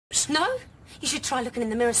No? You should try looking in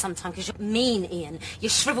the mirror sometime, because you're mean, Ian. You're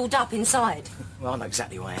shriveled up inside. Well, I know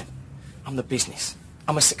exactly who I am. I'm the business.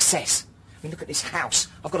 I'm a success. I mean, look at this house.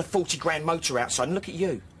 I've got a 40 grand motor outside, and look at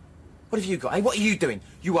you. What have you got, eh? What are you doing?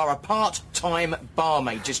 You are a part-time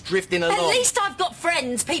barmaid, just drifting along. At least I've got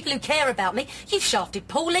friends, people who care about me. You've shafted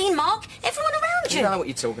Pauline, Mark, everyone around you. I don't know what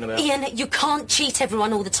you're talking about. Ian, you can't cheat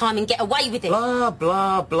everyone all the time and get away with it. Blah,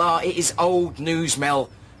 blah, blah. It is old news, Mel.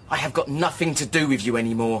 I have got nothing to do with you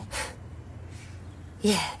anymore.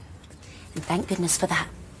 Yeah, and thank goodness for that.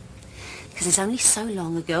 Because there's only so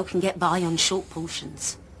long a girl can get by on short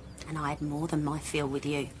portions. And I had more than my fill with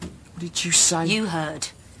you. What did you say? You heard.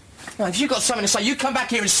 Now, if you've got something to say, you come back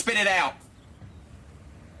here and spit it out.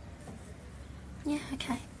 Yeah,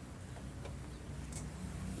 okay.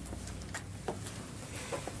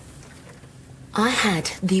 I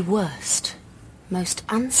had the worst, most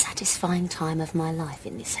unsatisfying time of my life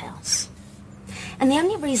in this house. And the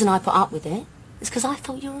only reason I put up with it is because I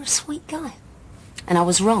thought you were a sweet guy. And I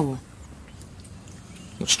was wrong.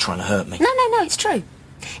 You're just trying to hurt me. No, it's true.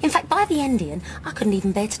 In fact, by the end, Ian, I couldn't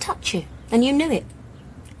even bear to touch you. And you knew it.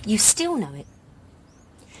 You still know it.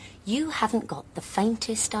 You haven't got the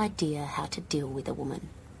faintest idea how to deal with a woman.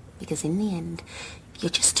 Because in the end, you're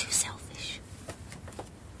just too selfish.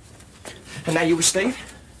 And now you're with Steve?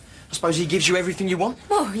 I suppose he gives you everything you want?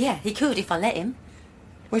 Oh, yeah, he could if I let him.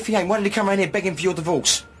 Well, if he ain't, why did he come around here begging for your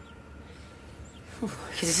divorce?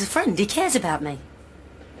 Because he's a friend. He cares about me.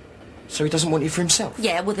 So he doesn't want you for himself?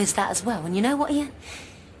 Yeah, well, there's that as well. And you know what, Ian?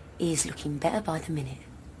 He is looking better by the minute.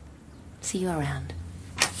 See you around.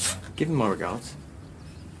 Give him my regards.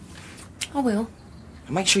 I will.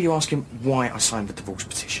 And make sure you ask him why I signed the divorce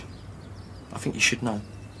petition. I think you should know.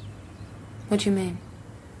 What do you mean?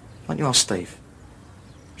 Why don't you ask Steve?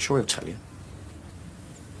 Sure he'll tell you.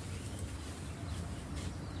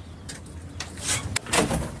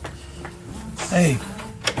 Hey,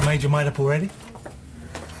 you made your mind up already?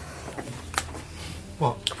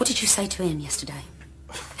 What? What did you say to Ian yesterday?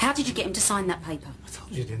 How did you get him to sign that paper? I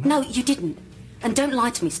told you, didn't I? No, you didn't. And don't lie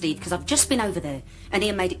to me, Steve, because I've just been over there, and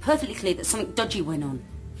Ian made it perfectly clear that something dodgy went on.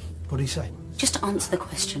 What did he say? Just answer the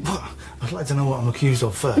question. What? I'd like to know what I'm accused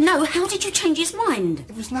of first. No, how did you change his mind?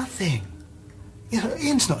 It was nothing. You know,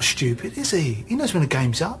 Ian's not stupid, is he? He knows when the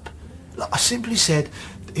game's up. Look, I simply said,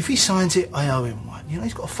 that if he signs it, I owe him one. You know,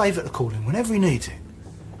 he's got a favour to call him whenever he needs it.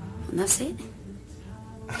 And that's it?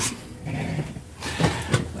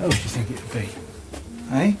 What else do you think it would be?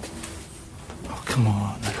 Eh? Oh, come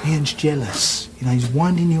on. Ian's jealous. You know, he's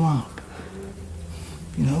winding you up.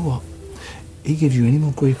 You know what? He gives you any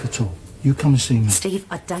more grief at all, you come and see me. Steve,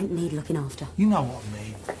 I don't need looking after. You know what I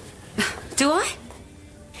mean. Do I?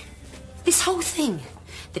 This whole thing,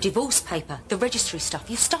 the divorce paper, the registry stuff,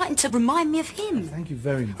 you're starting to remind me of him. Thank you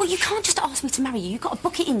very much. Well, you can't just ask me to marry you. You've got to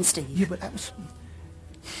book it in, Steve. Yeah, but that was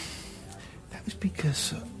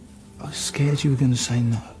because I was scared you were going to say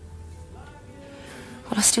no.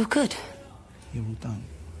 Well, I still could. Yeah, well, don't.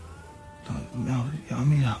 No, I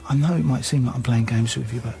mean, I know it might seem like I'm playing games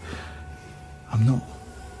with you, but I'm not.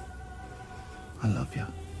 I love you.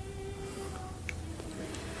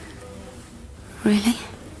 Really?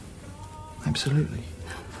 Absolutely.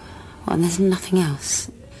 Well, and there's nothing else?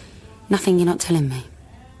 Nothing you're not telling me?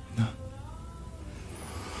 No.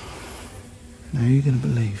 Now, who are you going to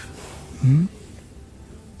believe? Hmm?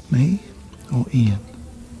 Me or Ian?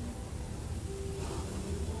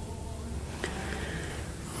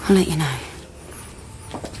 I'll let you know.